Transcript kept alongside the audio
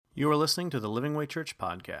You are listening to the Living Way Church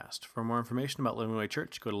podcast. For more information about Living Way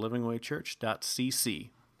Church, go to livingwaychurch.cc.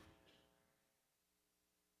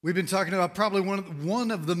 We've been talking about probably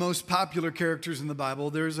one of the most popular characters in the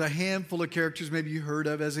Bible. There's a handful of characters maybe you heard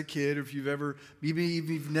of as a kid, or if you've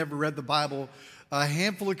never read the Bible, a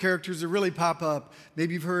handful of characters that really pop up.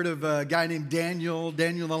 Maybe you've heard of a guy named Daniel.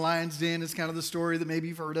 Daniel in the lion's den is kind of the story that maybe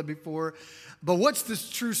you've heard of before. But what's this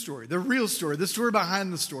true story, the real story, the story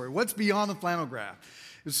behind the story? What's beyond the flannel graph?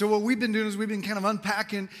 And so what we've been doing is we've been kind of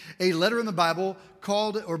unpacking a letter in the Bible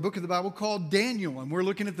book of the Bible called Daniel. And we're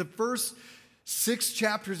looking at the first 6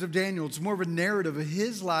 chapters of Daniel. It's more of a narrative of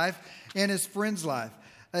his life and his friend's life.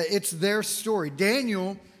 It's their story.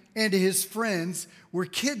 Daniel and his friends were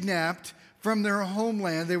kidnapped from their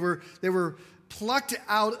homeland. They were plucked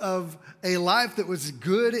out of a life that was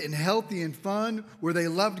good and healthy and fun, where they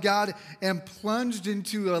loved God, and plunged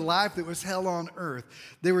into a life that was hell on earth.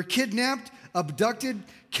 They were kidnapped, abducted,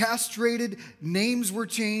 castrated, names were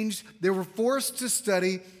changed. They were forced to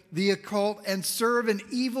study the occult and serve an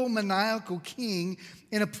evil maniacal king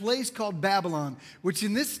in a place called Babylon, which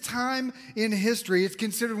in this time in history is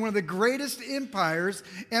considered one of the greatest empires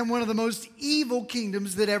and one of the most evil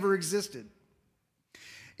kingdoms that ever existed.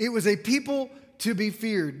 It was a people to be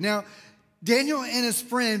feared. Now, Daniel and his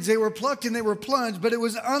friends, they were plucked and they were plunged, but it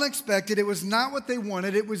was unexpected. It was not what they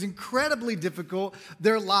wanted. It was incredibly difficult.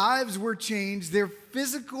 Their lives were changed. Their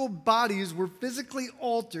physical bodies were physically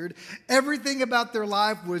altered. Everything about their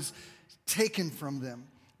life was taken from them.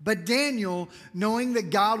 But Daniel, knowing that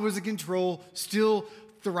God was in control, still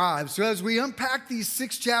thrived. So as we unpack these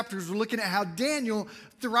 6 chapters, we're looking at how Daniel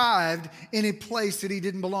thrived in a place that he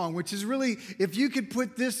didn't belong, which is really, if you could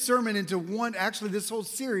put this sermon into this whole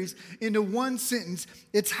series into one sentence,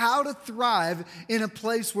 it's how to thrive in a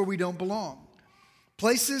place where we don't belong.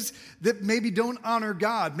 Places that maybe don't honor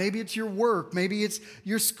God. Maybe it's your work. Maybe it's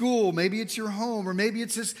your school. Maybe it's your home. Or maybe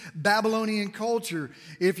it's this Babylonian culture.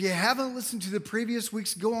 If you haven't listened to the previous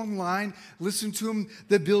weeks, go online, listen to them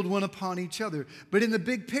that build one upon each other. But in the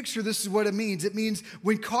big picture, this is what it means. It means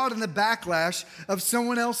when caught in the backlash of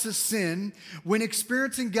someone else's sin, when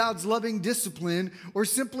experiencing God's loving discipline, or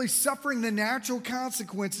simply suffering the natural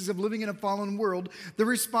consequences of living in a fallen world, the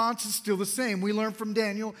response is still the same. We learn from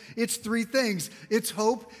Daniel, it's 3 things. It's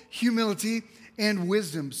hope, humility, and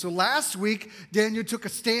wisdom. So last week, Daniel took a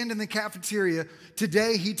stand in the cafeteria.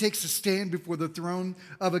 Today, he takes a stand before the throne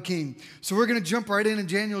of a king. So we're going to jump right in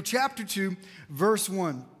Daniel chapter 2, verse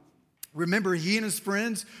 1. Remember, he and his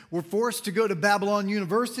friends were forced to go to Babylon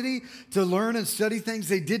University to learn and study things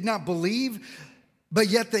they did not believe, but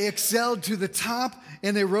yet they excelled to the top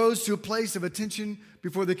and they rose to a place of attention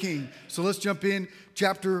before the king. So let's jump in,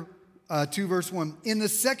 chapter 2, verse 1. In the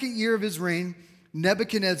 2nd year of his reign,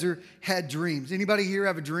 Nebuchadnezzar had dreams. Anybody here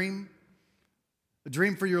have a dream? A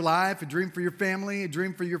dream for your life, a dream for your family, a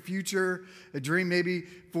dream for your future, a dream maybe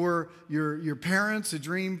for your parents, a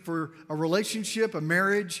dream for a relationship, a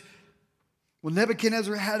marriage. Well,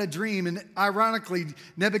 Nebuchadnezzar had a dream, and ironically,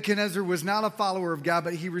 Nebuchadnezzar was not a follower of God,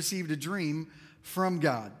 but he received a dream from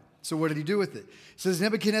God. So what did he do with it? It says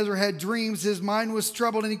Nebuchadnezzar had dreams. His mind was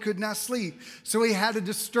troubled and he could not sleep. So he had a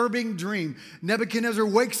disturbing dream. Nebuchadnezzar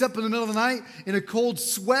wakes up in the middle of the night in a cold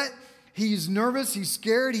sweat. He's nervous. He's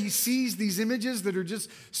scared. He sees these images that are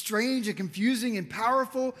just strange and confusing and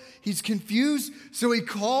powerful. He's confused. So he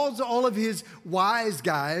calls all of his wise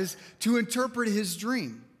guys to interpret his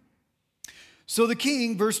dream. So the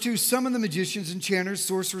king, verse 2, summoned the magicians, enchanters,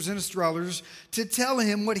 sorcerers, and astrologers to tell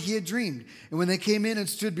him what he had dreamed. And when they came in and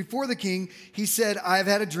stood before the king, he said, I have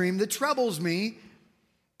had a dream that troubles me,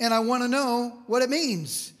 and I want to know what it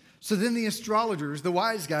means. So then the astrologers, the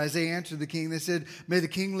wise guys, they answered the king. They said, may the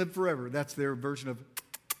king live forever. That's their version of,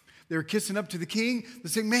 they're kissing up to the king.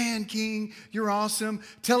 They're saying, man, king, you're awesome.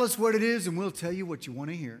 Tell us what it is, and we'll tell you what you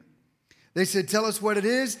want to hear. They said, tell us what it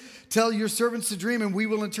is, tell your servants the dream, and we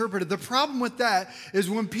will interpret it. The problem with that is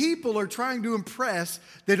when people are trying to impress,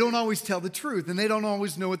 they don't always tell the truth, and they don't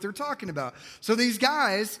always know what they're talking about. So these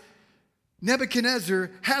guys, Nebuchadnezzar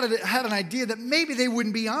had an idea that maybe they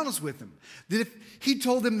wouldn't be honest with him. That if he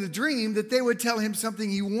told them the dream, that they would tell him something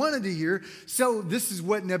he wanted to hear. So this is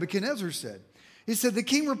what Nebuchadnezzar said. He said, the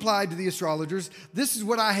king replied to the astrologers, this is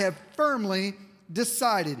what I have firmly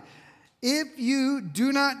decided. If you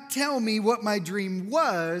do not tell me what my dream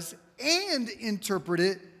was and interpret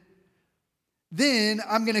it, then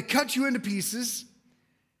I'm going to cut you into pieces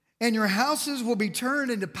and your houses will be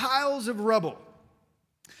turned into piles of rubble.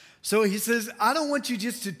 So he says, I don't want you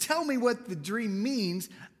just to tell me what the dream means.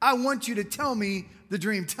 I want you to tell me the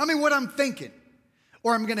dream. Tell me what I'm thinking,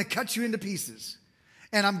 or I'm going to cut you into pieces.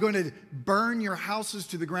 And I'm going to burn your houses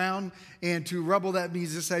to the ground and to rubble. That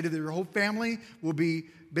means this idea that your whole family will be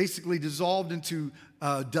basically dissolved into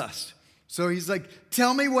dust. So he's like,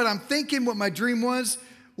 tell me what I'm thinking, what my dream was,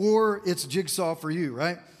 or it's jigsaw for you,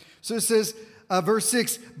 right? So it says, verse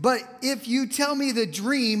 6, but if you tell me the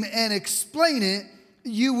dream and explain it,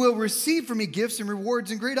 you will receive from me gifts and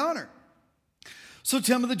rewards and great honor. So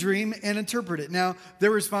tell me the dream and interpret it. Now,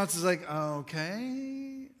 their response is like,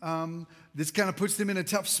 okay. This kind of puts them in a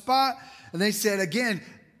tough spot. And they said, again,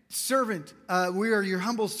 servant, we are your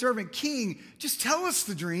humble servant, king. Just tell us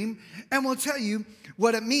the dream and we'll tell you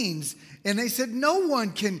what it means. And they said, no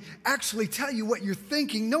one can actually tell you what you're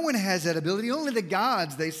thinking. No one has that ability. Only the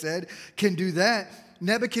gods, they said, can do that.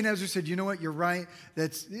 Nebuchadnezzar said, you know what, you're right.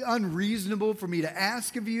 That's unreasonable for me to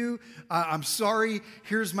ask of you. I'm sorry.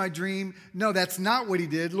 Here's my dream. No, that's not what he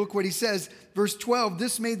did. Look what he says. Verse 12,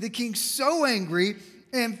 this made the king so angry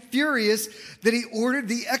and furious that he ordered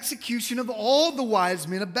the execution of all the wise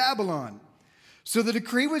men of Babylon. So the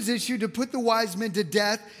decree was issued to put the wise men to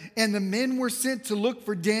death, and the men were sent to look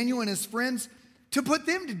for Daniel and his friends to put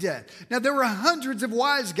them to death. Now, there were hundreds of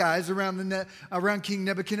wise guys around King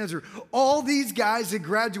Nebuchadnezzar. All these guys had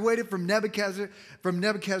graduated from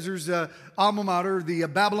Nebuchadnezzar's alma mater, the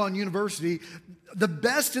Babylon University. The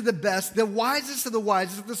best of the best, the wisest of the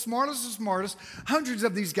wisest, the smartest of the smartest. Hundreds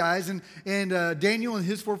of these guys, and Daniel and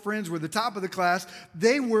his 4 friends were the top of the class.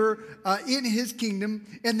 They were in his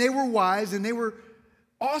kingdom, and they were wise, and they were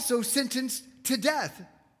also sentenced to death.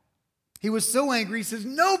 He was so angry, he says,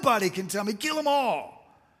 nobody can tell me, kill them all.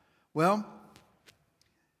 Well,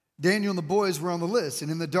 Daniel and the boys were on the list,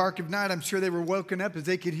 and in the dark of night, I'm sure they were woken up as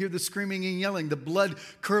they could hear the screaming and yelling, the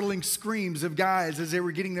blood-curdling screams of guys as they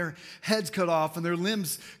were getting their heads cut off and their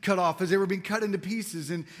limbs cut off, as they were being cut into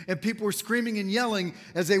pieces, and people were screaming and yelling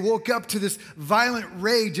as they woke up to this violent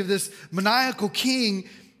rage of this maniacal king.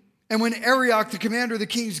 And when Arioch, the commander of the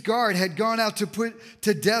king's guard, had gone out to put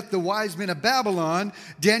to death the wise men of Babylon,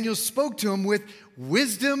 Daniel spoke to him with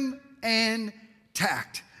wisdom and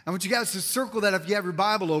tact. I want you guys to circle that if you have your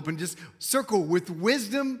Bible open. Just circle with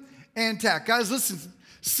wisdom and tact. Guys, listen,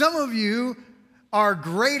 some of you are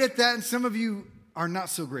great at that and some of you are not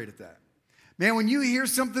so great at that. Man, when you hear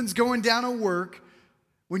something's going down at work,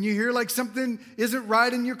 when you hear like something isn't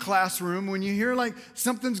right in your classroom, when you hear like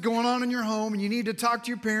something's going on in your home and you need to talk to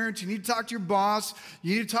your parents, you need to talk to your boss,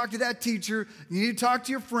 you need to talk to that teacher, you need to talk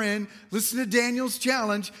to your friend, listen to Daniel's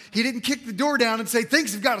challenge. He didn't kick the door down and say,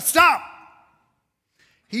 things have got to stop.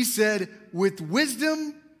 He said, with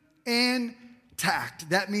wisdom and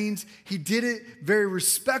tact. That means he did it very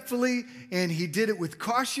respectfully, and he did it with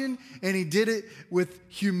caution, and he did it with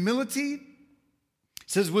humility. It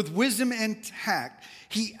says, with wisdom and tact.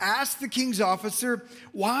 He asked the king's officer,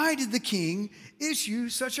 why did the king issue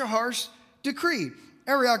such a harsh decree?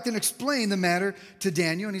 Arioch then explained the matter to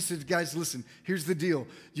Daniel, and he said, guys, listen, here's the deal.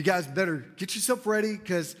 You guys better get yourself ready,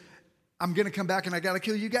 because I'm going to come back and I got to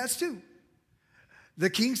kill you guys too. The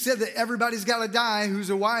king said that everybody's got to die who's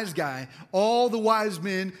a wise guy. All the wise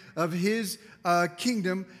men of his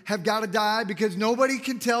kingdom have got to die, because nobody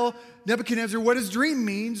can tell Nebuchadnezzar what his dream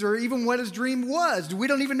means or even what his dream was. We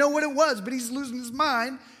don't even know what it was, but he's losing his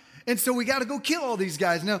mind. And so we got to go kill all these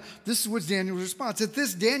guys. Now, this is what's Daniel's response. At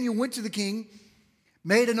this, Daniel went to the king,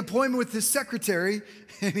 made an appointment with his secretary,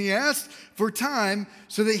 and he asked for time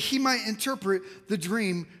so that he might interpret the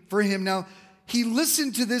dream for him. Now, he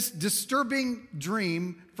listened to this disturbing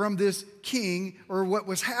dream from this king, or what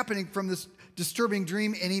was happening from this disturbing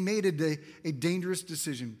dream, and he made a dangerous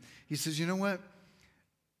decision. He says, you know what?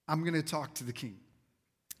 I'm going to talk to the king.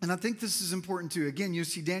 And I think this is important too. Again, you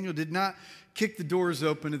see, Daniel did not kick the doors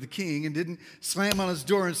open to the king and didn't slam on his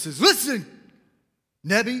door and says, listen,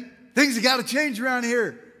 Nebi, things have got to change around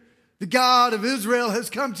here. The God of Israel has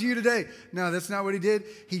come to you today. No, that's not what he did.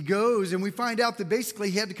 He goes, and we find out that basically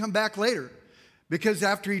he had to come back later. Because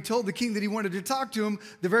after he told the king that he wanted to talk to him,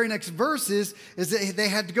 the very next verse is that they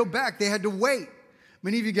had to go back. They had to wait.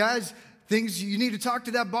 Many of you guys, things you need to talk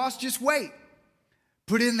to that boss, just wait.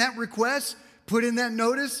 Put in that request, put in that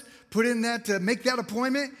notice, put in that, make that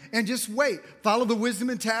appointment, and just wait. Follow the wisdom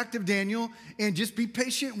and tact of Daniel, and just be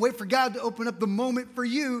patient. Wait for God to open up the moment for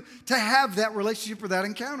you to have that relationship or that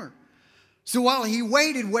encounter. So while he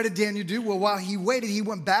waited, what did Daniel do? Well, while he waited, he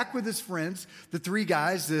went back with his friends, the 3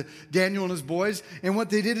 guys, Daniel and his boys. And what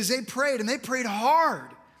they did is they prayed, and they prayed hard.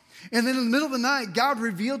 And then in the middle of the night, God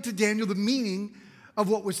revealed to Daniel the meaning of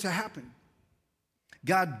what was to happen.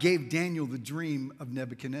 God gave Daniel the dream of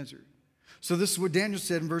Nebuchadnezzar. So this is what Daniel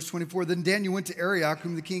said in verse 24. Then Daniel went to Arioch,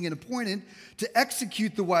 whom the king had appointed to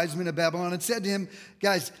execute the wise men of Babylon, and said to him,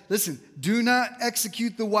 guys, listen, do not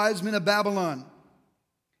execute the wise men of Babylon.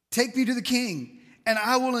 Take me to the king, and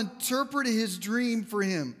I will interpret his dream for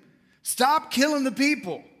him. Stop killing the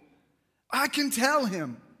people. I can tell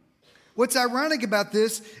him. What's ironic about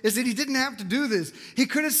this is that he didn't have to do this. He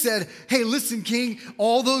could have said, hey, listen, king,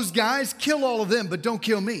 all those guys, kill all of them, but don't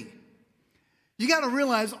kill me. You got to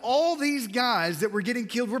realize all these guys that were getting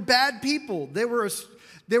killed were bad people. They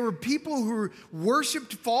were people who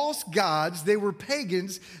worshiped false gods. They were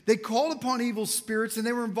pagans. They called upon evil spirits, and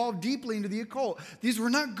they were involved deeply into the occult. These were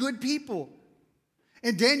not good people.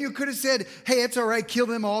 And Daniel could have said, hey, it's all right, kill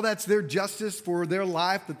them all. That's their justice for their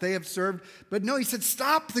life that they have served. But no, he said,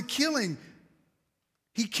 stop the killing.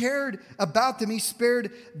 He cared about them. He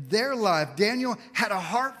spared their life. Daniel had a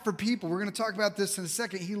heart for people. We're going to talk about this in a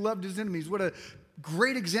second. He loved his enemies. What a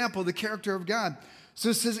great example of the character of God. So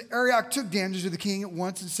it says, Arioch took Daniel to the king at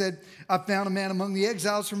once and said, I found a man among the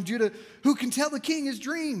exiles from Judah who can tell the king his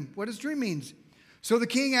dream, what his dream means. So the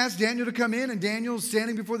king asked Daniel to come in, and Daniel's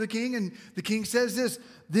standing before the king, and the king says this.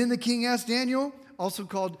 Then the king asked Daniel, also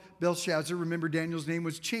called Belshazzar. Remember, Daniel's name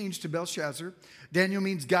was changed to Belshazzar. Daniel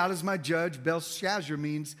means God is my judge. Belshazzar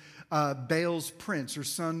means Baal's prince, or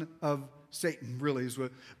son of Satan, really, is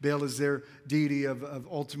what Baal is, their deity of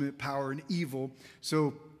ultimate power and evil.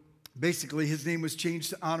 So basically, his name was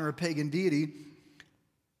changed to honor a pagan deity.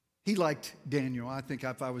 He liked Daniel. I think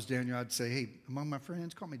if I was Daniel, I'd say, hey, among my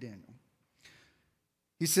friends, call me Daniel.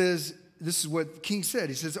 He says, this is what the king said.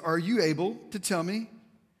 He says, are you able to tell me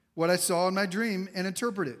what I saw in my dream and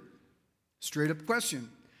interpret it? Straight up question.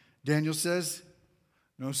 Daniel says,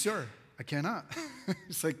 no, sir, I cannot.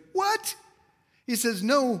 It's like, what? He says,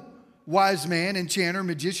 no wise man, enchanter,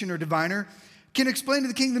 magician, or diviner can explain to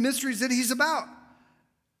the king the mysteries that he's about.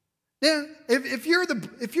 Now, if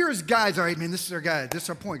you're his guys, all right, man, this is our guy. This is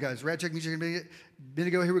our point, guys. Shadrach, Meshach, and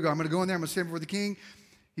Abednego, here we go. I'm going to go in there. I'm going to stand before the king.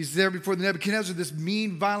 He's there before the Nebuchadnezzar, this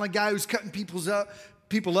mean, violent guy who's cutting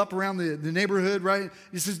people up around the neighborhood, right?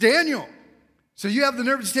 He says, Daniel, so you have the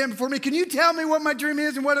nerve to stand before me. Can you tell me what my dream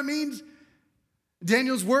is and what it means?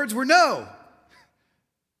 Daniel's words were no.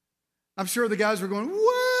 I'm sure the guys were going,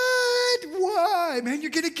 what? Why? Man, you're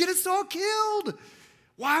going to get us all killed.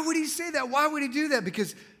 Why would he say that? Why would he do that?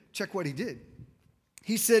 Because check what he did.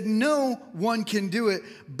 He said, no one can do it,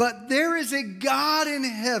 but there is a God in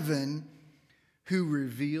heaven who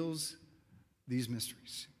reveals these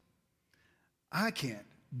mysteries. I can't,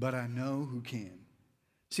 but I know who can.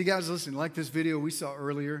 See, guys, listen, like this video we saw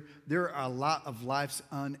earlier, there are a lot of life's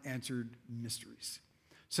unanswered mysteries.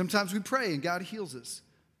 Sometimes we pray and God heals us.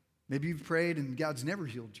 Maybe you've prayed and God's never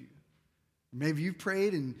healed you. Maybe you've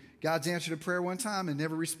prayed and God's answered a prayer one time and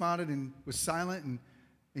never responded and was silent,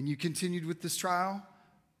 and you continued with this trial.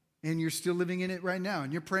 And you're still living in it right now.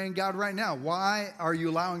 And you're praying, God, right now, why are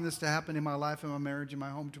you allowing this to happen in my life, in my marriage, in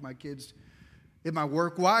my home, to my kids, in my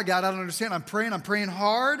work? Why? God, I don't understand. I'm praying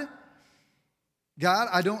hard. God,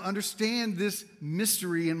 I don't understand this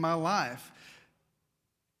mystery in my life.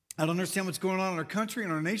 I don't understand what's going on in our country,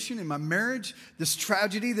 in our nation, in my marriage, this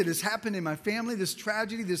tragedy that has happened in my family, this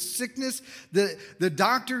tragedy, this sickness, the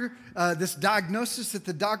doctor, this diagnosis that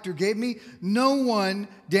the doctor gave me. No one,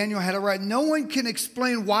 Daniel had it right, no one can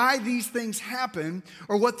explain why these things happen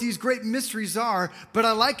or what these great mysteries are, but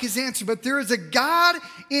I like his answer. But there is a God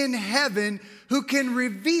in heaven who can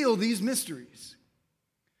reveal these mysteries.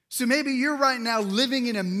 So maybe you're right now living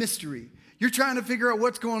in a mystery. You're trying to figure out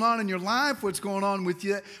what's going on in your life, what's going on with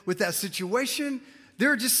you, with that situation.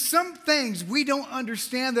 There are just some things we don't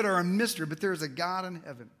understand that are a mystery, but there's a God in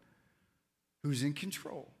heaven who's in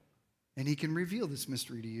control, and he can reveal this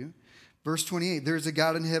mystery to you. Verse 28, there's a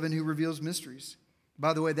God in heaven who reveals mysteries.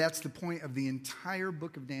 By the way, that's the point of the entire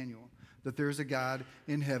book of Daniel, that there's a God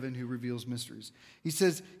in heaven who reveals mysteries. He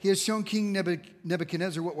says, he has shown King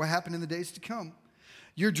Nebuchadnezzar what will happen in the days to come.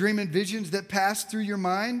 Your dream and visions that pass through your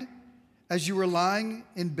mind as you were lying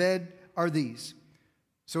in bed are these.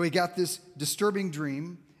 So he got this disturbing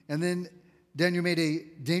dream, and then Daniel made a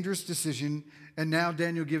dangerous decision, and now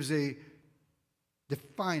Daniel gives a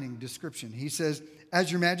defining description. He says, as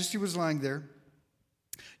your majesty was lying there,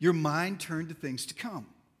 your mind turned to things to come.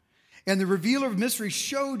 And the revealer of mystery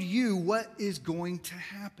showed you what is going to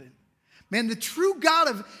happen. Man, the true God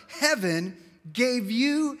of heaven gave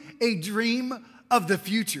you a dream of the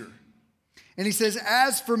future. And he says,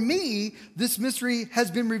 as for me, this mystery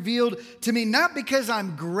has been revealed to me not because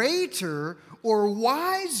I'm greater or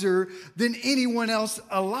wiser than anyone else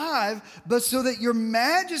alive, but so that your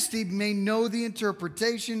majesty may know the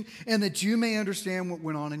interpretation and that you may understand what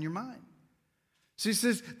went on in your mind. So he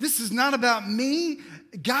says, this is not about me.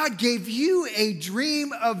 God gave you a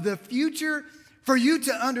dream of the future For you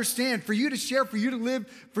to understand, for you to share, for you to live,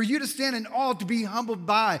 for you to stand in awe, to be humbled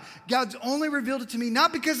by. God's only revealed it to me,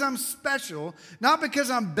 not because I'm special, not because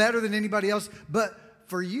I'm better than anybody else, but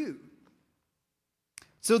for you.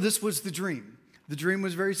 So this was the dream. The dream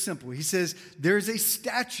was very simple. He says, there's a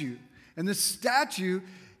statue, and the statue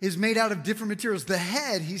is made out of different materials. The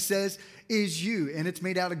head, he says, is you, and it's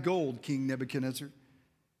made out of gold, King Nebuchadnezzar.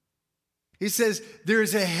 He says, there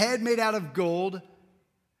is a head made out of gold,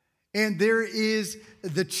 and there is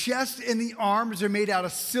the chest and the arms are made out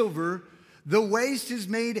of silver. The waist is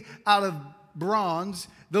made out of bronze.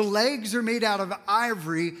 The legs are made out of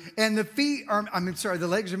ivory, and the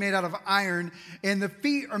legs are made out of iron, and the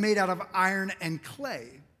feet are made out of iron and clay.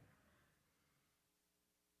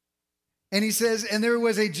 And he says, and there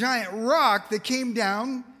was a giant rock that came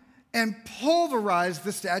down and pulverized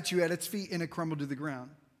the statue at its feet, and it crumbled to the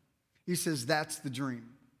ground. He says, that's the dream.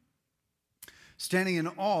 Standing in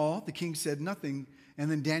awe, the king said nothing, and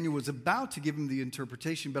then Daniel was about to give him the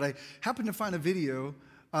interpretation, but I happened to find a video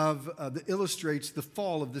that illustrates the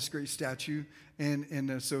fall of this great statue,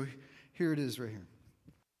 and so here it is right here.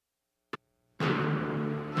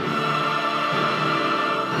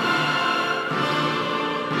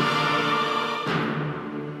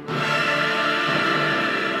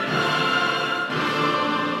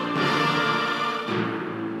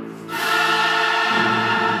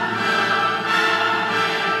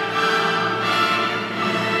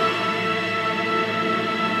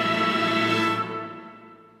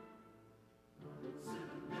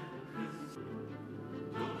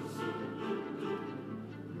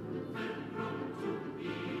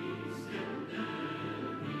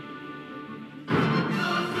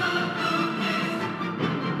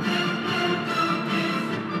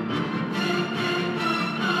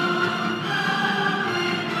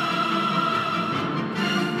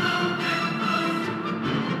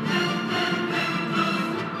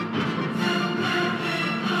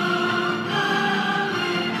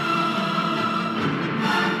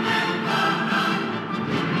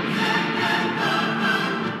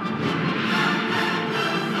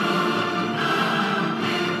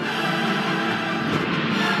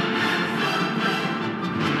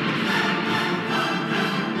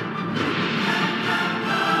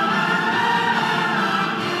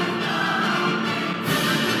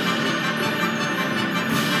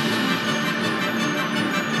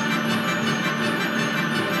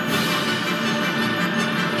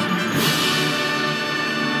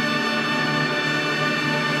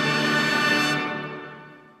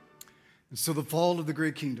 So the fall of the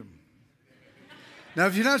great kingdom. Now,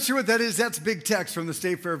 if you're not sure what that is, that's big text from the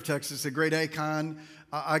State Fair of Texas, a great icon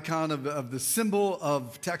of the symbol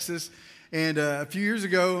of Texas. And a few years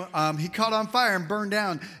ago, he caught on fire and burned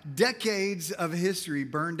down. Decades of history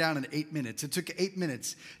burned down in 8 minutes. It took 8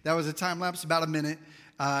 minutes. That was a time lapse, about a minute.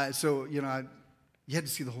 You had to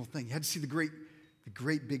see the whole thing. You had to see the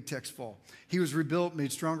great big text fall. He was rebuilt,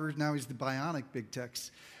 made stronger. Now he's the bionic big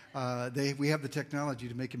text. We have the technology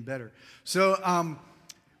to make him better. So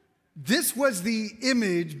this was the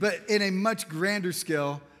image, but in a much grander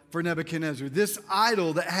scale for Nebuchadnezzar. This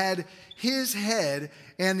idol that had his head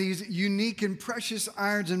and these unique and precious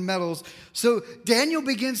irons and metals. So Daniel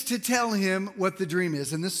begins to tell him what the dream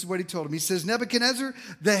is. And this is what he told him. He says, Nebuchadnezzar,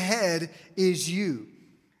 the head is you.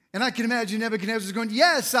 And I can imagine Nebuchadnezzar going,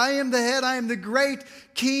 yes, I am the head. I am the great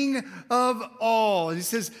king of all. And he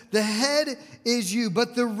says, the head is you,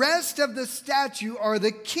 but the rest of the statue are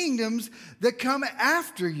the kingdoms that come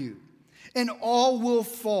after you, and all will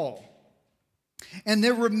fall. And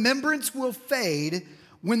their remembrance will fade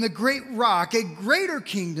when the great rock, a greater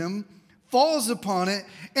kingdom, falls upon it,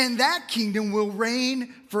 and that kingdom will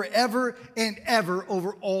reign forever and ever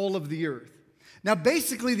over all of the earth. Now,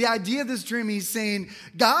 basically, the idea of this dream, he's saying,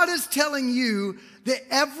 God is telling you that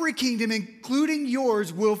every kingdom, including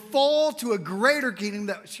yours, will fall to a greater kingdom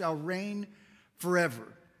that shall reign forever.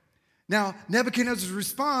 Now, Nebuchadnezzar's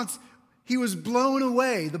response, he was blown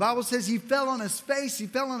away. The Bible says he fell on his face, he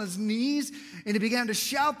fell on his knees, and he began to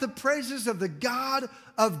shout the praises of the God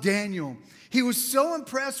of Daniel. He was so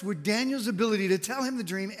impressed with Daniel's ability to tell him the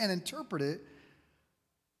dream and interpret it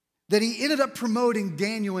that he ended up promoting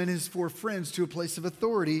Daniel and his 4 friends to a place of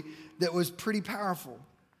authority that was pretty powerful.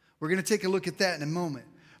 We're going to take a look at that in a moment.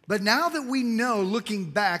 But now that we know,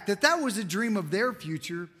 looking back, that was a dream of their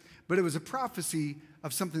future, but it was a prophecy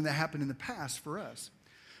of something that happened in the past for us.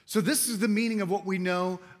 So this is the meaning of what we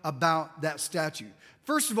know about that statue.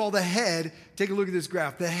 First of all, the head, take a look at this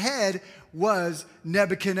graph. The head was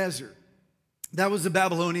Nebuchadnezzar. That was the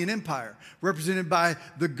Babylonian Empire, represented by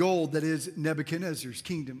the gold that is Nebuchadnezzar's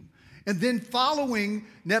kingdom. And then following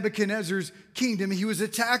Nebuchadnezzar's kingdom, he was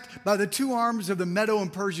attacked by the two arms of the Medo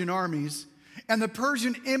and Persian armies. And the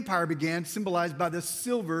Persian Empire began, symbolized by the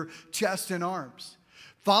silver chest and arms.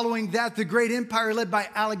 Following that, the great empire led by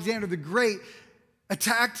Alexander the Great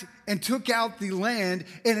attacked and took out the land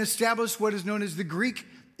and established what is known as the Greek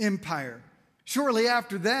Empire. Shortly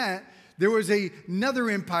after that, there was another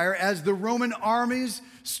empire. As the Roman armies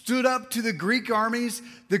stood up to the Greek armies,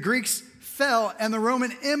 the Greeks fell and the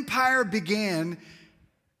Roman Empire began.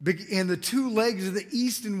 And the two legs of the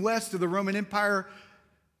east and west of the Roman Empire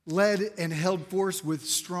led and held force with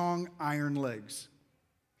strong iron legs.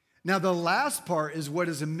 Now, the last part is what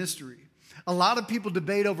is a mystery. A lot of people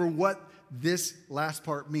debate over what this last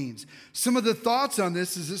part means. Some of the thoughts on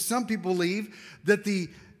this is that some people believe that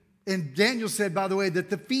and Daniel said, by the way,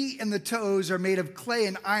 that the feet and the toes are made of clay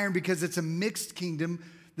and iron because it's a mixed kingdom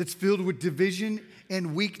that's filled with division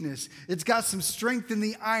and weakness. It's got some strength in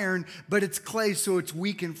the iron, but it's clay, so it's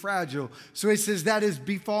weak and fragile. So he says that is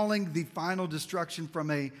befalling the final destruction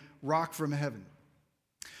from a rock from heaven.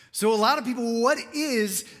 So a lot of people, what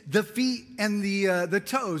is the feet and the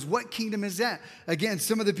toes? What kingdom is that? Again,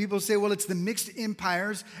 some of the people say, well, it's the mixed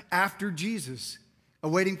empires after Jesus,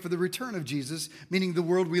 awaiting for the return of Jesus, meaning the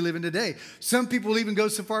world we live in today. Some people even go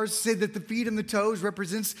so far as to say that the feet and the toes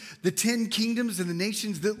represents the 10 kingdoms and the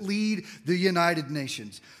nations that lead the United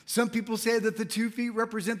Nations. Some people say that the 2 feet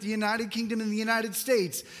represent the United Kingdom and the United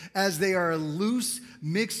States, as they are a loose,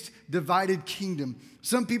 mixed, divided kingdom.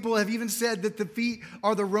 Some people have even said that the feet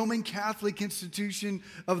are the Roman Catholic institution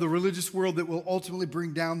of the religious world that will ultimately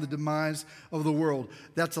bring down the demise of the world.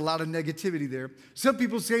 That's a lot of negativity there. Some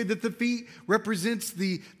people say that the feet represents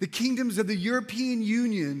the kingdoms of the European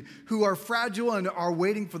Union, who are fragile and are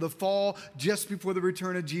waiting for the fall just before the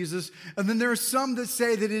return of Jesus. And then there are some that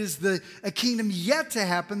say that it is a kingdom yet to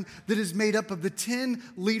happen that is made up of the 10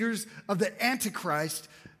 leaders of the Antichrist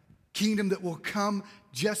kingdom that will come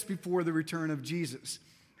just before the return of Jesus.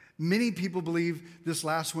 Many people believe this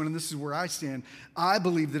last one, and this is where I stand. I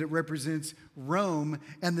believe that it represents Rome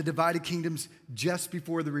and the divided kingdoms just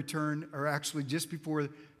before the return, or actually just before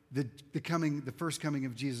the first coming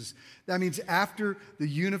of Jesus. That means after the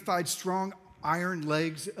unified, strong iron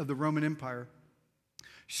legs of the Roman Empire,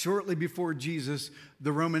 shortly before Jesus,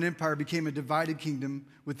 the Roman Empire became a divided kingdom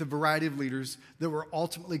with a variety of leaders that were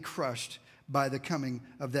ultimately crushed by the coming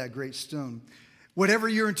of that great stone. Whatever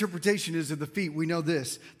your interpretation is of the feet, we know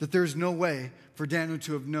this, that there's no way for Daniel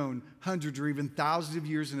to have known hundreds or even thousands of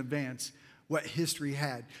years in advance what history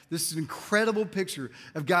had. This is an incredible picture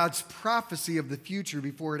of God's prophecy of the future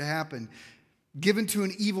before it happened, given to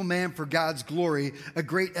an evil man for God's glory, a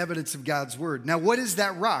great evidence of God's word. Now, what is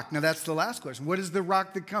that rock? Now, that's the last question. What is the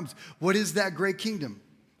rock that comes? What is that great kingdom?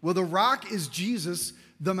 Well, the rock is Jesus,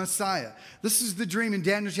 the Messiah. This is the dream in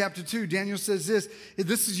Daniel chapter 2. Daniel says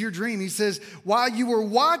this is your dream. He says, while you were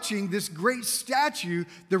watching this great statue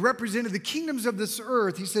that represented the kingdoms of this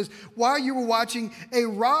earth, he says, while you were watching, a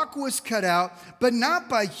rock was cut out, but not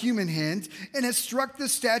by human hands, and it struck the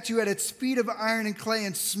statue at its feet of iron and clay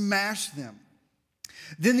and smashed them.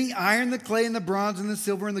 Then the iron, the clay, and the bronze, and the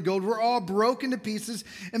silver, and the gold were all broken to pieces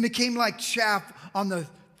and became like chaff on the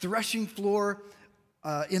threshing floor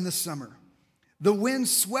in the summer. The wind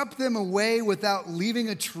swept them away without leaving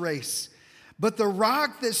a trace. But the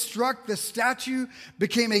rock that struck the statue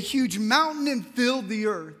became a huge mountain and filled the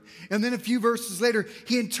earth. And then a few verses later,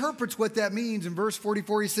 he interprets what that means. In verse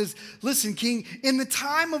 44, he says, listen, king, in the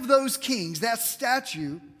time of those kings, that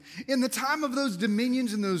statue, in the time of those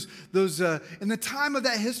dominions and in the time of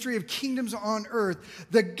that history of kingdoms on earth,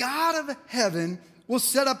 the God of heaven will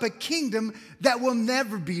set up a kingdom that will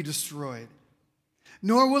never be destroyed,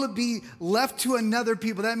 nor will it be left to another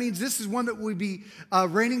people. That means this is one that will be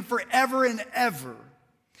reigning forever and ever.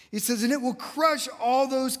 He says, and it will crush all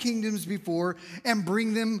those kingdoms before and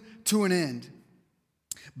bring them to an end.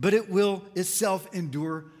 But it will itself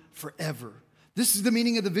endure forever. This is the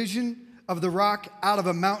meaning of the vision of the rock out of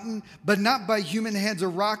a mountain, but not by human hands, a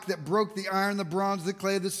rock that broke the iron, the bronze, the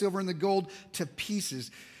clay, the silver, and the gold to pieces.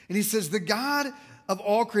 And he says, the God of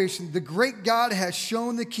all creation, the great God, has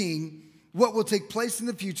shown the king what will take place in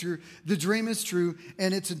the future. The dream is true,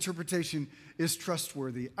 and its interpretation is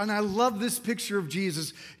trustworthy. And I love this picture of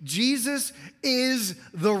Jesus. Jesus is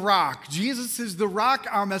the rock. Jesus is the rock,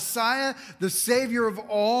 our Messiah, the Savior of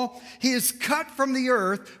all. He is cut from the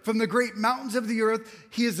earth, from the great mountains of the earth.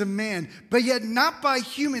 He is a man, but yet not by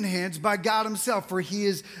human hands, by God himself, for he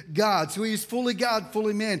is God. So he is fully God,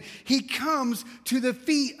 fully man. He comes to the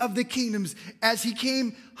feet of the kingdoms as he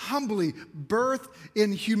came humbly, birthed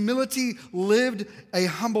in humility, lived a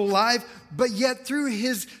humble life, but yet through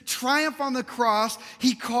his triumph on the cross,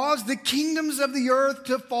 he caused the kingdoms of the earth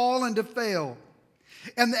to fall and to fail.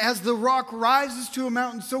 And as the rock rises to a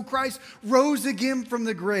mountain, so Christ rose again from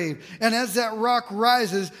the grave. And as that rock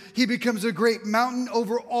rises, he becomes a great mountain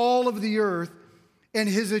over all of the earth, and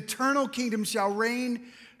his eternal kingdom shall reign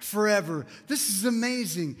forever. This is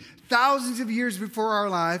amazing. Thousands of years before our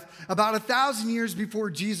life, about 1,000 years before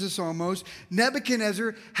Jesus almost,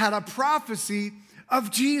 Nebuchadnezzar had a prophecy of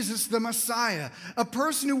Jesus the Messiah, a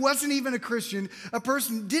person who wasn't even a Christian, a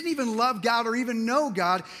person who didn't even love God or even know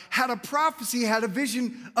God, had a prophecy, had a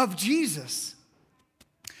vision of Jesus.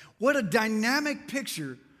 What a dynamic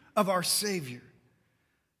picture of our Savior.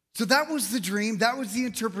 So that was the dream, that was the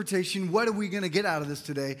interpretation. What are we going to get out of this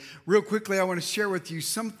today? Real quickly, I want to share with you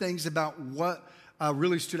some things about what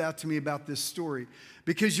really stood out to me about this story.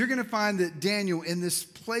 Because you're going to find that Daniel, in this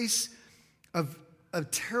place of a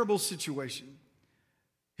terrible situation,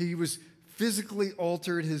 he was physically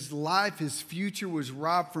altered. His life, his future was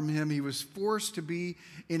robbed from him. He was forced to be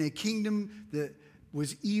in a kingdom that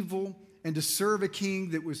was evil and to serve a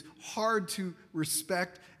king that was hard to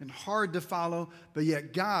respect and hard to follow. But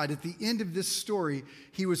yet God, at the end of this story,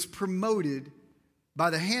 he was promoted by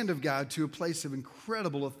the hand of God to a place of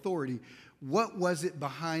incredible authority. What was it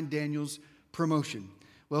behind Daniel's promotion?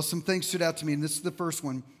 Well, some things stood out to me, and this is the first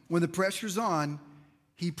one. When the pressure's on,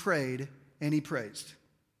 he prayed and he praised.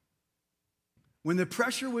 When the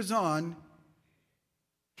pressure was on,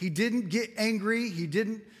 he didn't get angry. He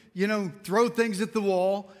didn't, throw things at the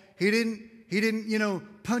wall. He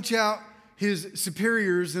didn't, punch out his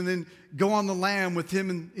superiors and then go on the lam with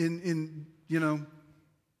him in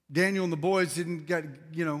Daniel and the boys didn't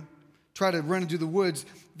try to run into the woods.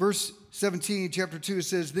 Verse 17, chapter 2, it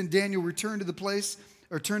says, Then Daniel returned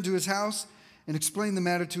to his house and explained the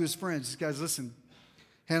matter to his friends. Guys, listen.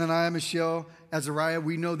 Hananiah, Mishael, Azariah,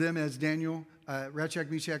 we know them as Daniel, Shadrach,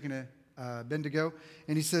 Meshach, and Abednego.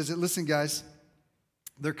 And he says, listen, guys,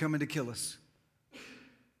 they're coming to kill us.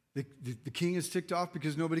 The king is ticked off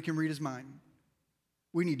because nobody can read his mind.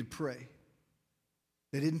 We need to pray.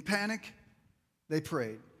 They didn't panic. They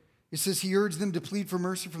prayed. It says he urged them to plead for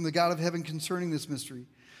mercy from the God of heaven concerning this mystery,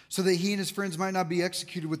 so that he and his friends might not be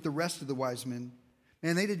executed with the rest of the wise men.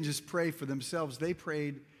 Man, they didn't just pray for themselves. They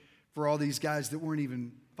prayed for all these guys that weren't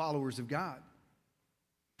even followers of God.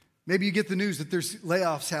 Maybe you get the news that there's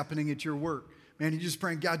layoffs happening at your work. Man, you're just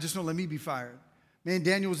praying, God, just don't let me be fired. Man,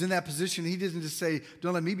 Daniel was in that position. He didn't just say,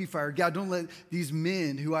 don't let me be fired. God, don't let these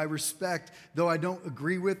men who I respect, though I don't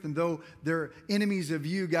agree with, and though they're enemies of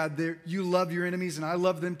you, God, you love your enemies, and I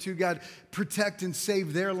love them too. God, protect and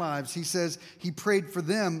save their lives. He says he prayed for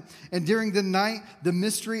them. And during the night, the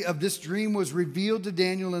mystery of this dream was revealed to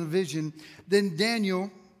Daniel in a vision. Then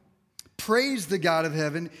Daniel praised the God of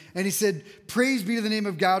heaven, and he said, praise be to the name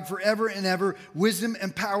of God forever and ever. Wisdom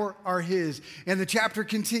and power are his. And the chapter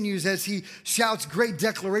continues as he shouts great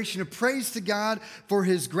declaration of praise to God for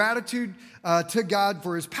his gratitude to God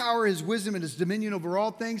for his power, his wisdom, and his dominion over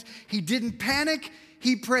all things. He didn't panic.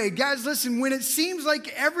 He prayed. Guys, listen, when it seems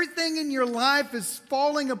like everything in your life is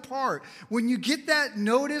falling apart, when you get that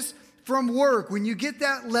notice from work, when you get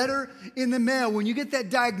that letter in the mail, when you get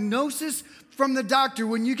that diagnosis from the doctor,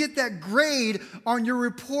 when you get that grade on your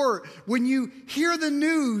report, when you hear the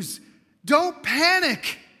news, don't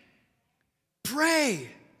panic. Pray.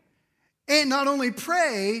 And not only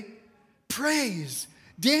pray, praise.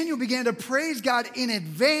 Daniel began to praise God in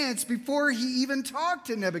advance before he even talked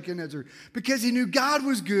to Nebuchadnezzar, because he knew God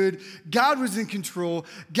was good, God was in control,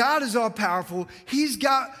 God is all powerful, he's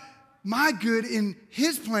got my good in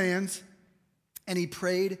his plans. And he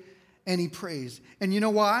prayed and he praised. And you know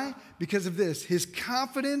why? Because of this. His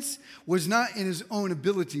confidence was not in his own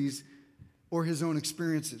abilities or his own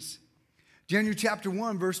experiences. Daniel chapter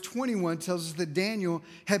 1, verse 21 tells us that Daniel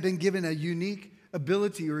had been given a unique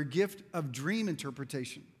ability or a gift of dream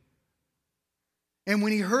interpretation. And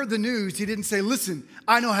when he heard the news, he didn't say, listen,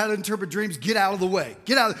 I know how to interpret dreams. Get out of the way.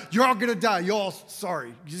 Get out. You're all going to die. You're all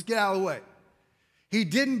sorry. Just get out of the way. He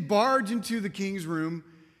didn't barge into the king's room.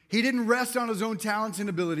 He didn't rest on his own talents and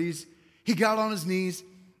abilities. He got on his knees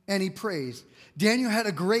and he praised. Daniel had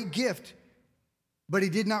a great gift, but he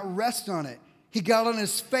did not rest on it. He got on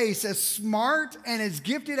his face. As smart and as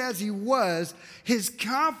gifted as he was, his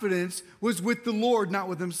confidence was with the Lord, not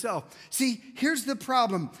with himself. See, here's the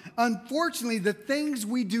problem. Unfortunately, the things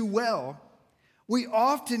we do well, we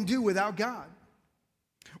often do without God,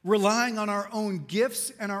 relying on our own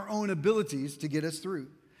gifts and our own abilities to get us through.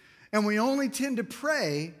 And we only tend to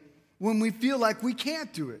pray when we feel like we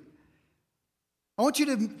can't do it. I want you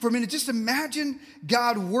to, for a minute, just imagine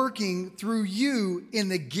God working through you in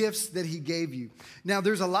the gifts that he gave you. Now,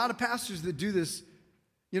 there's a lot of pastors that do this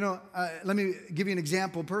Let me give you an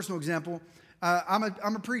example, personal example. I'm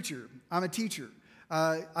a preacher. I'm a teacher.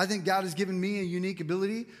 I think God has given me a unique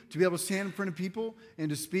ability to be able to stand in front of people and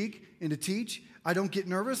to speak and to teach. I don't get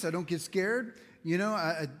nervous. I don't get scared.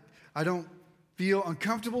 I don't feel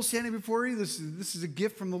uncomfortable standing before you. This is a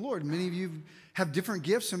gift from the Lord. Many of you have different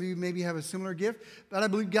gifts. Some of you maybe have a similar gift. But I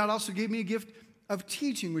believe God also gave me a gift of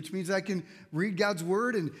teaching, which means I can read God's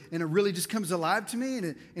word and it really just comes alive to me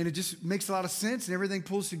and it just makes a lot of sense and everything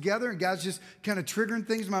pulls together and God's just kind of triggering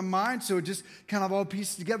things in my mind so it just kind of all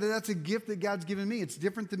pieces together. That's a gift that God's given me. It's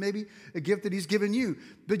different than maybe a gift that he's given you.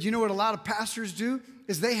 But you know what a lot of pastors do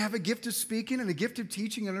is they have a gift of speaking and a gift of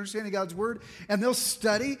teaching and understanding God's word, and they'll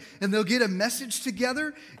study and they'll get a message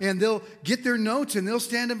together and they'll get their notes and they'll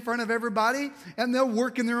stand in front of everybody and they'll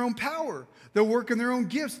work in their own power. They'll work in their own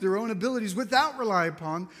gifts, their own abilities, without relying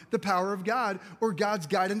upon the power of God or God's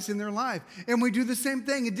guidance in their life. And we do the same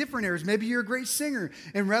thing in different areas. Maybe you're a great singer,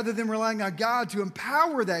 and rather than relying on God to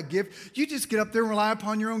empower that gift, you just get up there and rely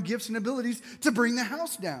upon your own gifts and abilities to bring the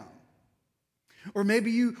house down. Or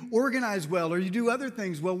maybe you organize well or you do other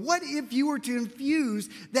things well. What if you were to infuse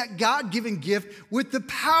that God-given gift with the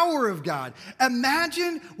power of God?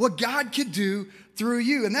 Imagine what God could do through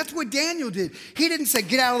you. And that's what Daniel did. He didn't say,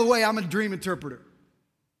 get out of the way, I'm a dream interpreter.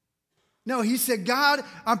 No, he said, God,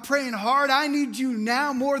 I'm praying hard. I need you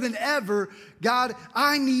now more than ever. God,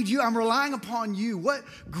 I need you. I'm relying upon you. What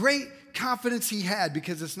great confidence he had,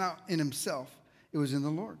 because it's not in himself. It was in the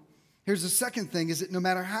Lord. Here's the second thing, is that no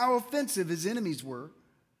matter how offensive his enemies were,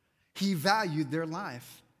 he valued their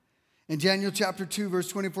life. In Daniel chapter 2, verse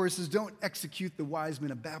 24, it says, don't execute the wise men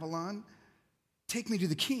of Babylon. Take me to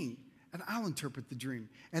the king, and I'll interpret the dream.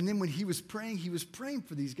 And then when he was praying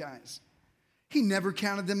for these guys. He never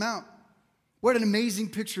counted them out. What an amazing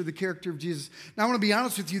picture of the character of Jesus. Now, I want to be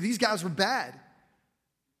honest with you, these guys were bad.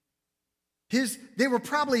 They were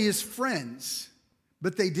probably his friends,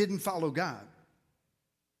 but they didn't follow God.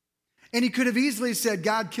 And he could have easily said,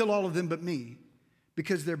 God, kill all of them but me,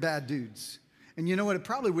 because they're bad dudes. And you know what? It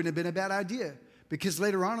probably wouldn't have been a bad idea, because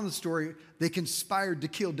later on in the story, they conspired to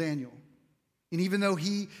kill Daniel. And even though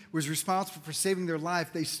he was responsible for saving their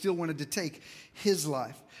life, they still wanted to take his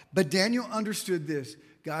life. But Daniel understood this: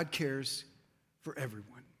 God cares for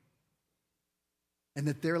everyone, and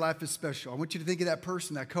that their life is special. I want you to think of that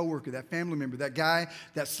person, that coworker, that family member, that guy,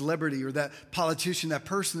 that celebrity, or that politician, that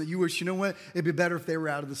person that you wish, you know what? It'd be better if they were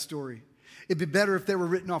out of the story. It'd be better if they were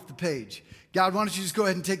written off the page. God, why don't you just go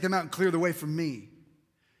ahead and take them out and clear the way from me?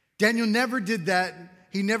 Daniel never did that.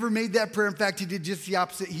 He never made that prayer. In fact, he did just the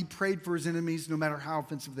opposite. He prayed for his enemies no matter how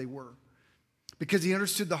offensive they were, because he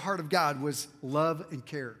understood the heart of God was love and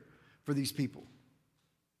care for these people.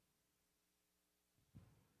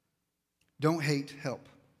 Don't hate, help.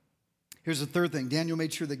 Here's the third thing. Daniel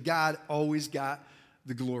made sure that God always got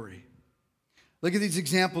the glory. Look at these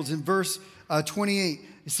examples. In verse 28,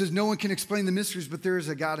 it says, no one can explain the mysteries, but there is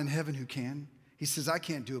a God in heaven who can. He says, I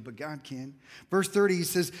can't do it, but God can. Verse 30, he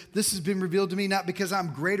says, this has been revealed to me not because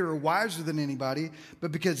I'm greater or wiser than anybody,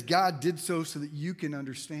 but because God did so that you can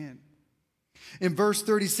understand. In verse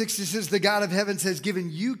 36, he says, the God of heaven has given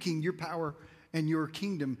you, king, your power and your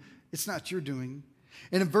kingdom. It's not your doing.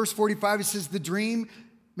 And in verse 45, it says, the dream,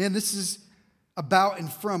 man, this is about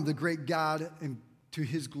and from the great God and to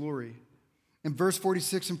his glory. In verse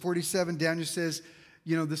 46 and 47, Daniel says,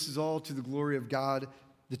 this is all to the glory of God,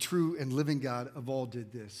 the true and living God of all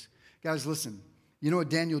did this. Guys, listen, you know what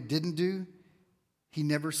Daniel didn't do? He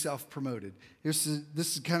never self-promoted.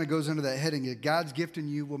 This kind of goes under that heading that God's gift in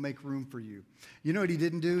you will make room for you. You know what he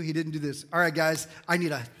didn't do? He didn't do this. All right, guys, I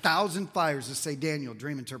need 1,000 flyers to say Daniel,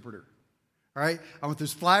 dream interpreter. All right, I want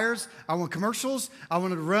those flyers. I want commercials. I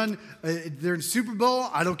want to run. They're in Super Bowl.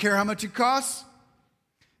 I don't care how much it costs.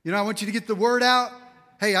 I want you to get the word out.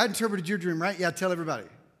 Hey, I interpreted your dream, right? Yeah, tell everybody.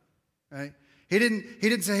 Right? He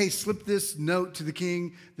didn't say, hey, slip this note to the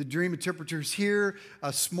king. The dream interpreter's here.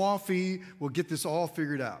 A small fee will get this all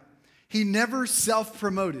figured out. He never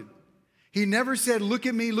self-promoted. He never said, look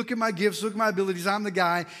at me, look at my gifts, look at my abilities, I'm the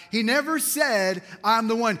guy. He never said, I'm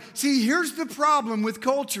the one. See, here's the problem with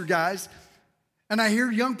culture, guys. And I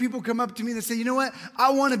hear young people come up to me and say, you know what?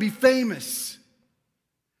 I want to be famous.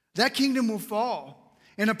 That kingdom will fall.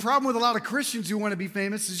 And a problem with a lot of Christians who want to be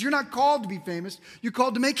famous is you're not called to be famous. You're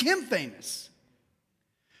called to make him famous.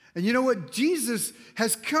 And you know what? Jesus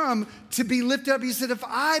has come to be lifted up. He said, if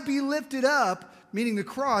I be lifted up, meaning the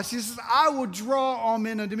cross, he says, I will draw all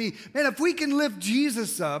men unto me. Man, if we can lift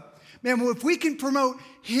Jesus up, man, if we can promote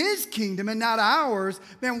his kingdom and not ours,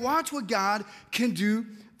 man, watch what God can do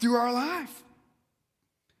through our life.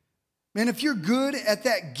 Man, if you're good at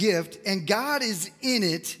that gift and God is in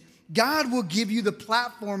it, God will give you the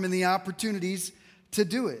platform and the opportunities to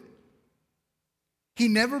do it. He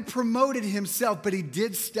never promoted himself, but he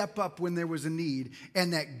did step up when there was a need,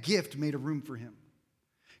 and that gift made a room for him.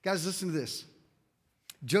 Guys, listen to this.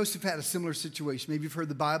 Joseph had a similar situation. Maybe you've heard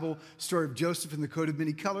the Bible story of Joseph in the coat of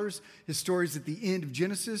many colors. His story is at the end of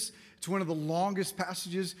Genesis. It's one of the longest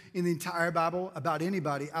passages in the entire Bible about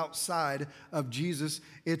anybody outside of Jesus.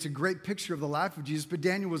 It's a great picture of the life of Jesus. But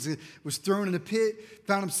Daniel was thrown in a pit,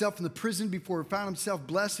 found himself in the prison before he found himself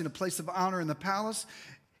blessed in a place of honor in the palace.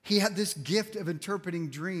 He had this gift of interpreting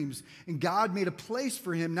dreams, and God made a place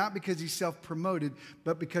for him, not because he self-promoted,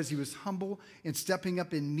 but because he was humble and stepping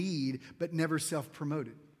up in need, but never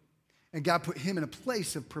self-promoted. And God put him in a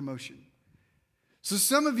place of promotion. So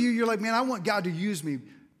some of you, you're like, man, I want God to use me.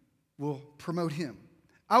 Well, promote him.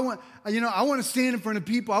 I want to stand in front of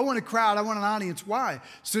people. I want a crowd. I want an audience. Why?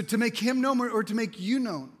 So to make him known or to make you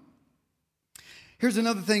known. Here's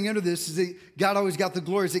another thing under this is that God always got the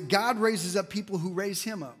glory, is that God raises up people who raise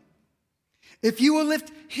him up. If you will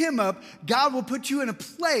lift him up, God will put you in a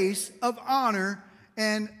place of honor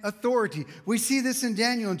and authority. We see this in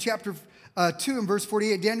Daniel in chapter 2 and verse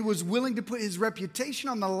 48. Daniel was willing to put his reputation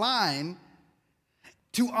on the line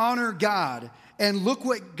to honor God. And look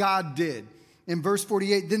what God did. In verse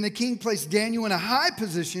 48, then the king placed Daniel in a high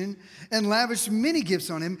position and lavished many gifts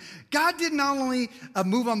on him. God did not only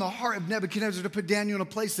move on the heart of Nebuchadnezzar to put Daniel in a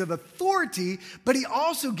place of authority, but he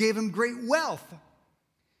also gave him great wealth.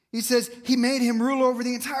 He says he made him ruler over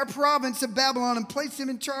the entire province of Babylon and placed him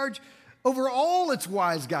in charge over all its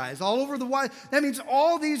wise guys, all over the wise. That means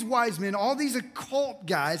all these wise men, all these occult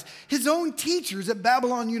guys, his own teachers at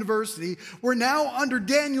Babylon University were now under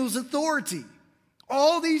Daniel's authority.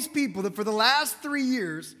 All these people that for the last 3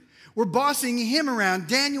 years were bossing him around,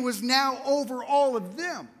 Daniel was now over all of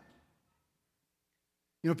them.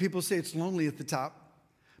 You know, people say it's lonely at the top,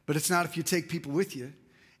 but it's not if you take people with you.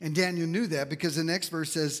 And Daniel knew that because the next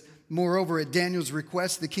verse says, moreover, at Daniel's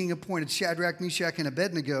request, the king appointed Shadrach, Meshach, and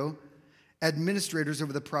Abednego administrators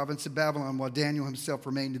over the province of Babylon, while Daniel himself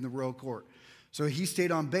remained in the royal court. So he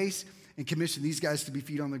stayed on base and commissioned these guys to be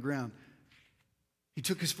feet on the ground. He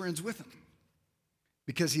took his friends with him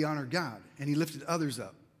because he honored God and he lifted others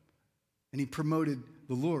up and he promoted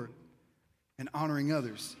the Lord and honoring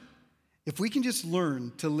others. If we can just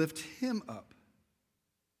learn to lift him up.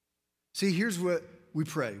 See, here's what we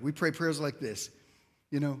pray. We pray prayers like this.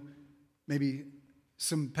 You know, maybe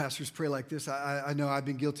some pastors pray like this. I know I've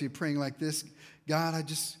been guilty of praying like this. God, I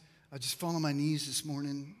just fall on my knees this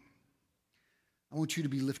morning. I want you to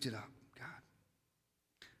be lifted up,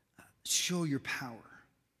 God. Show your power.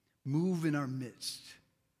 Move in our midst.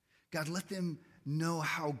 God, let them know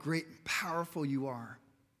how great and powerful you are.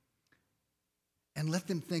 And let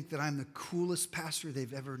them think that I'm the coolest pastor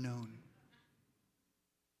they've ever known.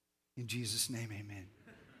 In Jesus' name, amen.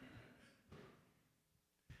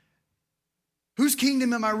 Whose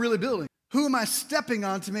kingdom am I really building? Who am I stepping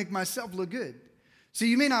on to make myself look good? So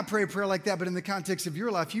you may not pray a prayer like that, but in the context of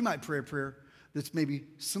your life, you might pray a prayer that's maybe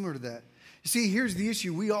similar to that. You see, here's the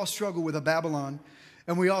issue. We all struggle with a Babylon,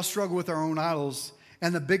 and we all struggle with our own idols,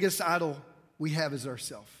 and the biggest idol we have is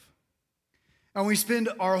ourselves. And we spend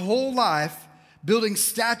our whole life building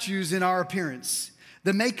statues in our appearance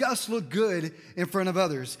that make us look good in front of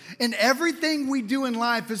others. And everything we do in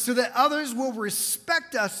life is so that others will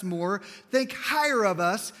respect us more, think higher of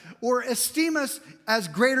us, or esteem us as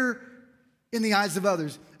greater in the eyes of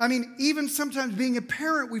others. I mean, even sometimes being a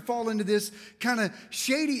parent, we fall into this kind of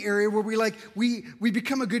shady area where we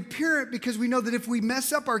become a good parent because we know that if we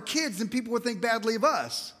mess up our kids, then people will think badly of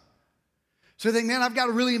us. So I think, man, I've got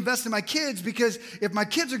to really invest in my kids because if my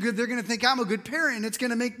kids are good, they're going to think I'm a good parent and it's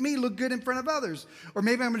going to make me look good in front of others. Or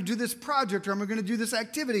maybe I'm going to do this project or I'm going to do this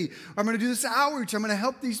activity or I'm going to do this outreach. I'm going to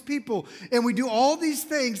help these people. And we do all these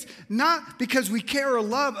things not because we care or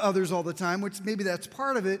love others all the time, which maybe that's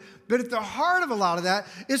part of it, but at the heart of a lot of that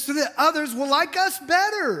is so that others will like us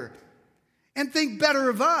better and think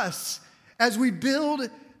better of us as we build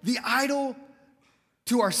the idol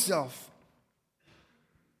to ourselves.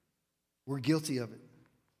 We're guilty of it.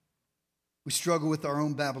 We struggle with our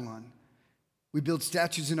own Babylon. We build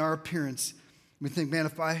statues in our appearance. We think, man,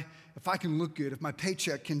 if I can look good, if my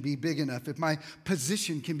paycheck can be big enough, if my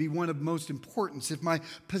position can be one of most importance, if my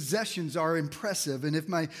possessions are impressive, and if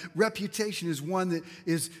my reputation is one that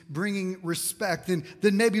is bringing respect, then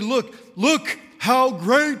maybe look how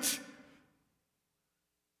great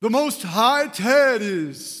the Most High Ted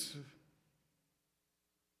is.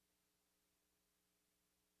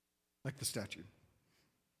 Like the statue.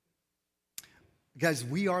 Guys,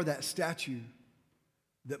 we are that statue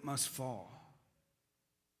that must fall.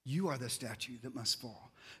 You are the statue that must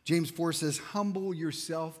fall. James 4 says, humble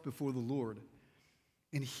yourself before the Lord,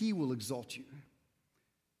 and he will exalt you.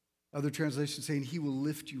 Other translations saying he will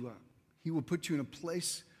lift you up. He will put you in a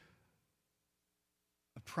place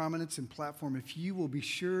of prominence and platform if you will be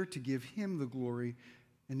sure to give him the glory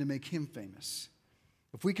and to make him famous.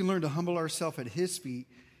 If we can learn to humble ourselves at his feet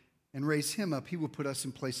and raise him up, he will put us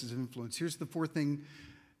in places of influence. Here's the fourth thing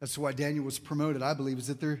as to why Daniel was promoted, I believe, is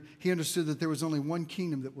that he understood that there was only one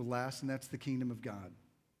kingdom that will last, and that's the kingdom of God.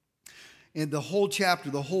 And the whole chapter,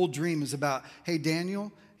 the whole dream is about, hey,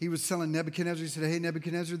 Daniel, he was telling Nebuchadnezzar, he said, hey,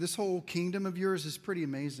 Nebuchadnezzar, this whole kingdom of yours is pretty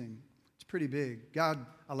amazing. It's pretty big. God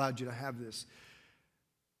allowed you to have this.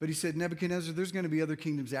 But he said, Nebuchadnezzar, there's going to be other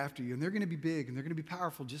kingdoms after you, and they're going to be big, and they're going to be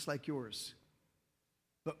powerful just like yours.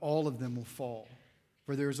 But all of them will fall,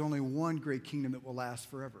 for there is only one great kingdom that will last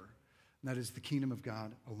forever, and that is the kingdom of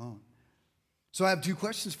God alone. So I have two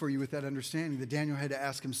questions for you with that understanding that Daniel had to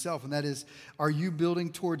ask himself, and that is, are you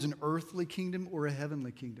building towards an earthly kingdom or a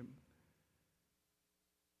heavenly kingdom?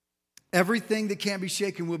 Everything that can be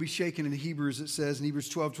shaken will be shaken. In Hebrews, it says, in Hebrews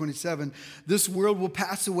 12:27, this world will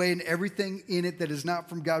pass away and everything in it that is not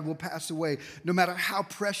from God will pass away, no matter how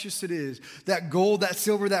precious it is. That gold, that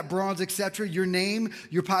silver, that bronze, etc., your name,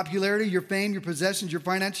 your popularity, your fame, your possessions, your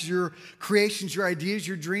finances, your creations, your ideas,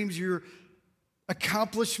 your dreams, your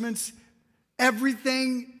accomplishments,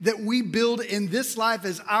 everything that we build in this life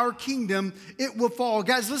as our kingdom, it will fall.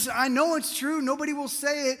 Guys, listen, I know it's true. Nobody will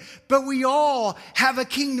say it, but we all have a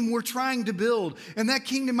kingdom we're trying to build. And that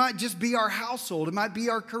kingdom might just be our household. It might be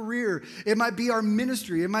our career. It might be our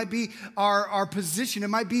ministry. It might be our position. It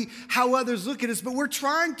might be how others look at us. But we're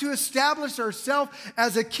trying to establish ourselves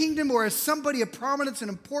as a kingdom or as somebody of prominence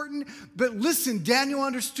and important. But listen, Daniel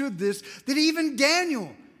understood this, that even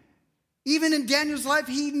in Daniel's life,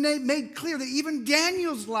 he made clear that even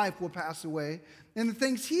Daniel's life will pass away, and the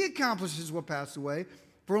things he accomplishes will pass away,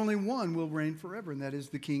 for only one will reign forever, and that is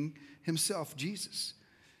the King himself, Jesus.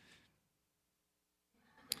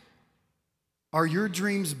 Are your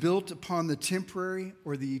dreams built upon the temporary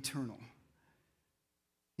or the eternal?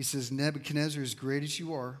 He says, Nebuchadnezzar, as great as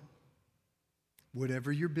you are,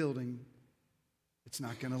 whatever you're building, it's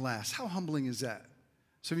not going to last. How humbling is that?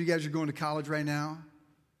 Some of you guys are going to college right now.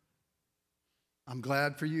 I'm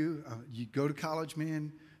glad for you. You go to college,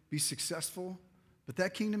 man, be successful, but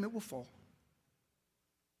that kingdom, it will fall.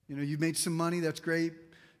 You know, you've made some money, that's great.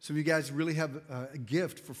 Some of you guys really have a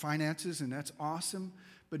gift for finances, and that's awesome,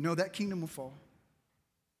 but no, that kingdom will fall.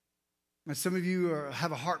 And some of you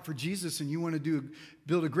have a heart for Jesus, and you want to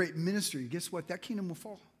build a great ministry. Guess what? That kingdom will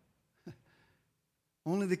fall.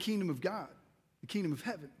 Only the kingdom of God, the kingdom of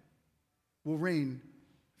heaven, will reign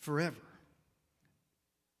forever.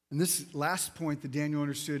 And this last point that Daniel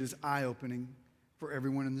understood is eye-opening for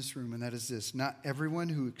everyone in this room, and that is this: not everyone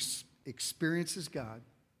who experiences God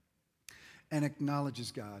and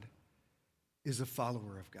acknowledges God is a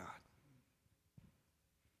follower of God.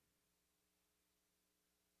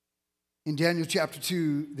 In Daniel chapter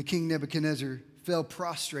 2, the king Nebuchadnezzar fell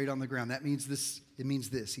prostrate on the ground. That means this. It means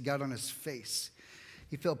this. He got on his face.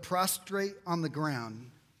 He fell prostrate on the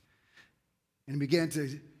ground and began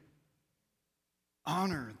to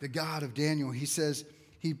honor the God of Daniel. He says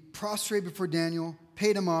he prostrated before Daniel,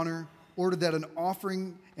 paid him honor, ordered that an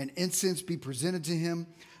offering and incense be presented to him.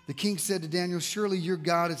 The king said to Daniel, surely your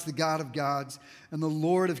God is the God of gods and the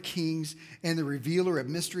Lord of kings and the revealer of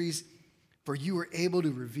mysteries, for you are able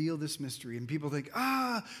to reveal this mystery. And people think,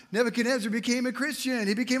 Nebuchadnezzar became a Christian.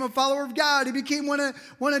 He became a follower of God. He became one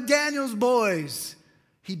of Daniel's boys.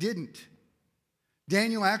 He didn't.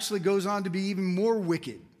 Daniel actually goes on to be even more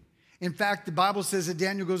wicked. In fact, the Bible says that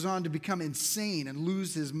Daniel goes on to become insane and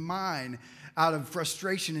lose his mind out of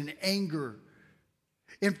frustration and anger.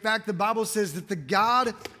 In fact, the Bible says that the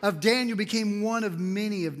God of Daniel became one of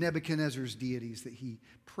many of Nebuchadnezzar's deities that he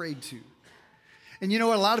prayed to. And you know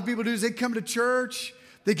what a lot of people do is they come to church,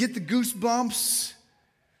 they get the goosebumps.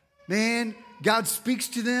 Man, God speaks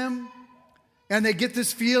to them, and they get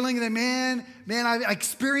this feeling that, man, I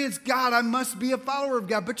experienced God. I must be a follower of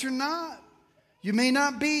God. But you're not. You may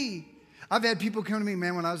not be. I've had people come to me,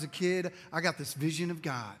 man, when I was a kid, I got this vision of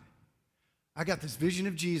God. I got this vision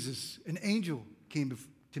of Jesus. An angel came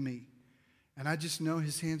to me. And I just know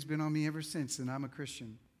his hand's been on me ever since, and I'm a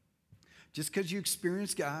Christian. Just because you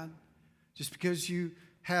experienced God, just because you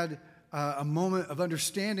had a moment of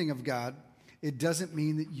understanding of God, it doesn't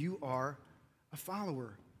mean that you are a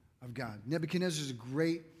follower of God. Nebuchadnezzar is a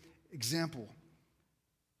great example.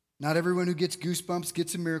 Not everyone who gets goosebumps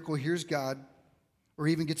gets a miracle, hears God, or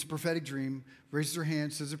even gets a prophetic dream, raises their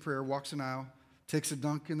hand, says a prayer, walks an aisle, takes a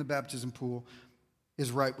dunk in the baptism pool,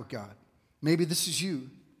 is right with God. Maybe this is you.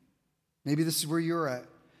 Maybe this is where you're at.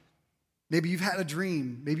 Maybe you've had a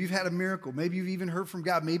dream. Maybe you've had a miracle. Maybe you've even heard from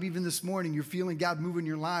God. Maybe even this morning you're feeling God move in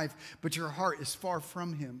your life, but your heart is far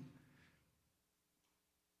from Him.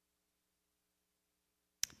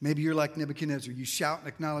 Maybe you're like Nebuchadnezzar. You shout and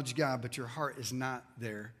acknowledge God, but your heart is not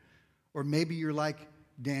there. Or maybe you're like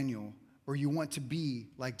Daniel, or you want to be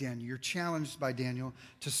like Daniel. You're challenged by Daniel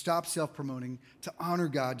to stop self-promoting, to honor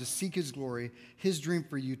God, to seek His glory, His dream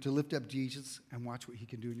for you, to lift up Jesus and watch what He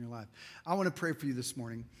can do in your life. I want to pray for you this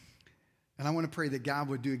morning, and I want to pray that God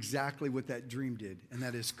would do exactly what that dream did, and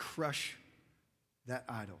that is crush that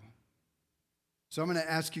idol. So I'm going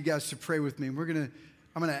to ask you guys to pray with me, and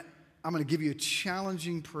I'm going to give you a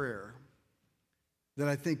challenging prayer that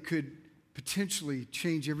I think could potentially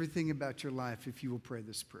change everything about your life if you will pray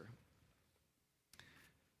this prayer.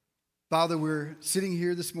 Father, we're sitting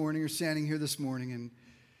here this morning or standing here this morning, and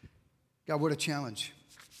God, what a challenge.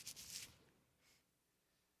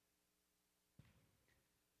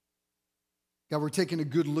 God, we're taking a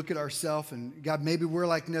good look at ourselves, and God, maybe we're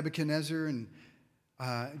like Nebuchadnezzar, and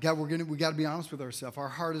God, we got to be honest with ourselves. Our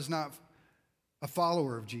heart is not a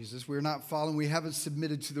follower of Jesus. We're not following. We haven't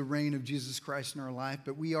submitted to the reign of Jesus Christ in our life,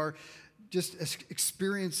 but we are just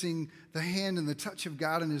experiencing the hand and the touch of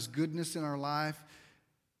God and His goodness in our life,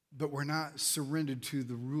 but we're not surrendered to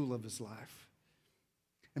the rule of His life.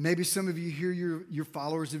 And maybe some of you here, you're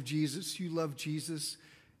followers of Jesus. You love Jesus.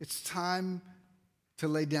 It's time to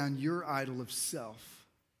lay down your idol of self.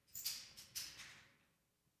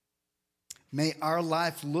 May our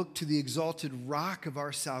life look to the exalted rock of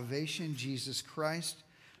our salvation, Jesus Christ,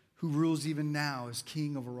 who rules even now as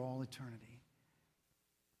King over all eternity.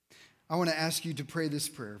 I want to ask you to pray this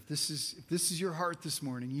prayer. If this is your heart this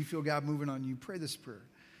morning, you feel God moving on you, pray this prayer.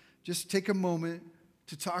 Just take a moment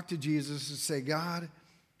to talk to Jesus and say, God,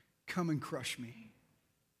 come and crush me.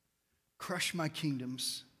 Crush my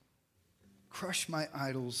kingdoms. Crush my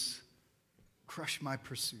idols. Crush my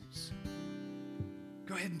pursuits.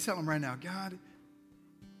 Go ahead and tell Him right now, God,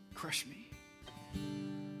 crush me.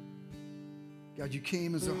 God, you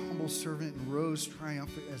came as a humble servant and rose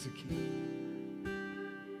triumphant as a king.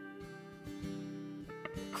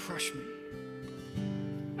 Crush me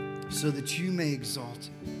so that you may exalt it.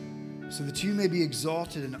 So that you may be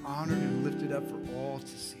exalted and honored and lifted up for all to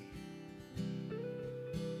see.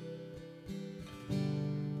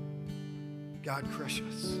 God, crush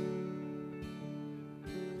us.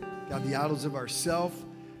 God, the idols of ourself.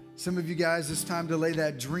 Some of you guys, it's time to lay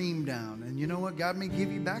that dream down. And you know what? God may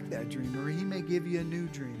give you back that dream, or He may give you a new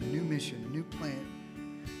dream, a new mission, a new plan.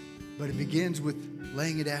 But it begins with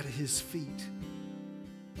laying it at His feet.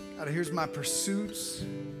 God, here's my pursuits.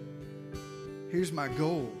 Here's my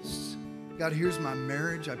goals. God, here's my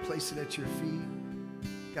marriage. I place it at your feet.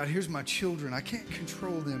 God, here's my children. I can't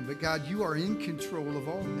control them, but God, you are in control of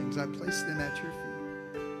all things. I place them at your feet.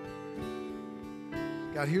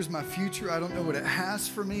 God, here's my future. I don't know what it has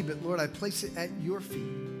for me, but Lord, I place it at your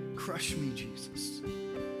feet. Crush me, Jesus,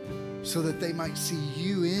 so that they might see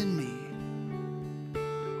you in me.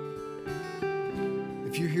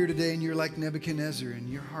 If you're here today and you're like Nebuchadnezzar and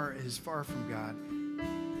your heart is far from God,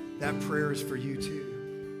 that prayer is for you too.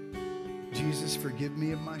 Jesus, forgive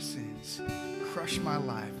me of my sins. Crush my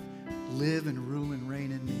life. Live and rule and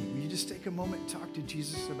reign in me. Will you just take a moment and talk to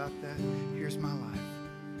Jesus about that? Here's my life.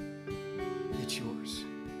 It's yours.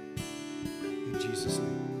 In Jesus'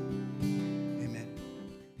 name, amen.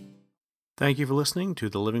 Thank you for listening to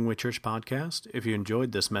the Living Way Church podcast. If you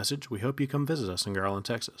enjoyed this message, we hope you come visit us in Garland,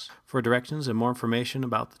 Texas. For directions and more information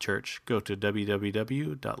about the church, go to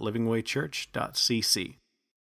www.livingwaychurch.cc.